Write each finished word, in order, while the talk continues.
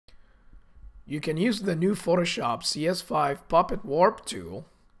You can use the new Photoshop CS5 Puppet Warp tool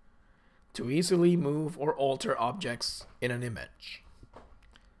to easily move or alter objects in an image.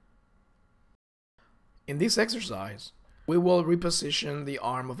 In this exercise, we will reposition the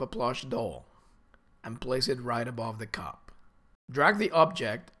arm of a plush doll and place it right above the cup. Drag the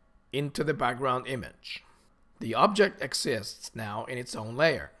object into the background image. The object exists now in its own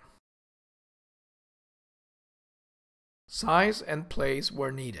layer. Size and place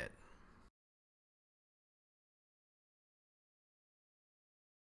where needed.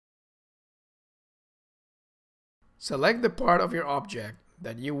 Select the part of your object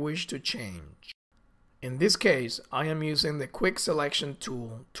that you wish to change. In this case, I am using the Quick Selection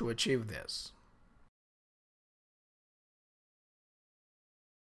tool to achieve this.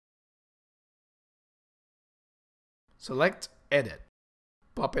 Select Edit,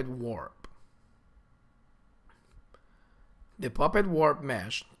 Puppet Warp. The Puppet Warp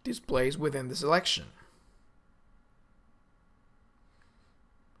mesh displays within the selection.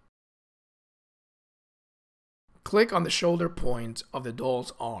 Click on the shoulder point of the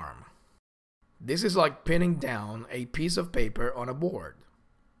doll's arm. This is like pinning down a piece of paper on a board.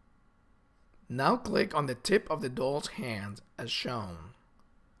 Now click on the tip of the doll's hand as shown.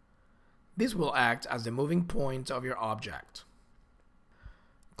 This will act as the moving point of your object.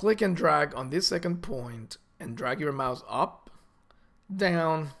 Click and drag on this second point and drag your mouse up,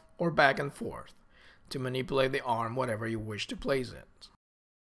 down, or back and forth to manipulate the arm wherever you wish to place it.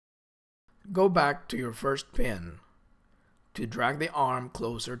 Go back to your first pin to drag the arm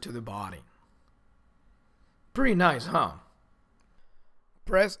closer to the body. Pretty nice, huh?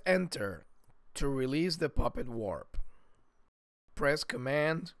 Press Enter to release the Puppet Warp. Press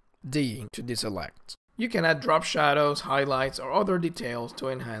Command D to deselect. You can add drop shadows, highlights, or other details to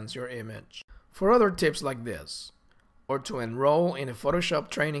enhance your image. For other tips like this, or to enroll in a Photoshop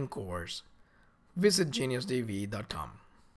training course, visit geniusdv.com.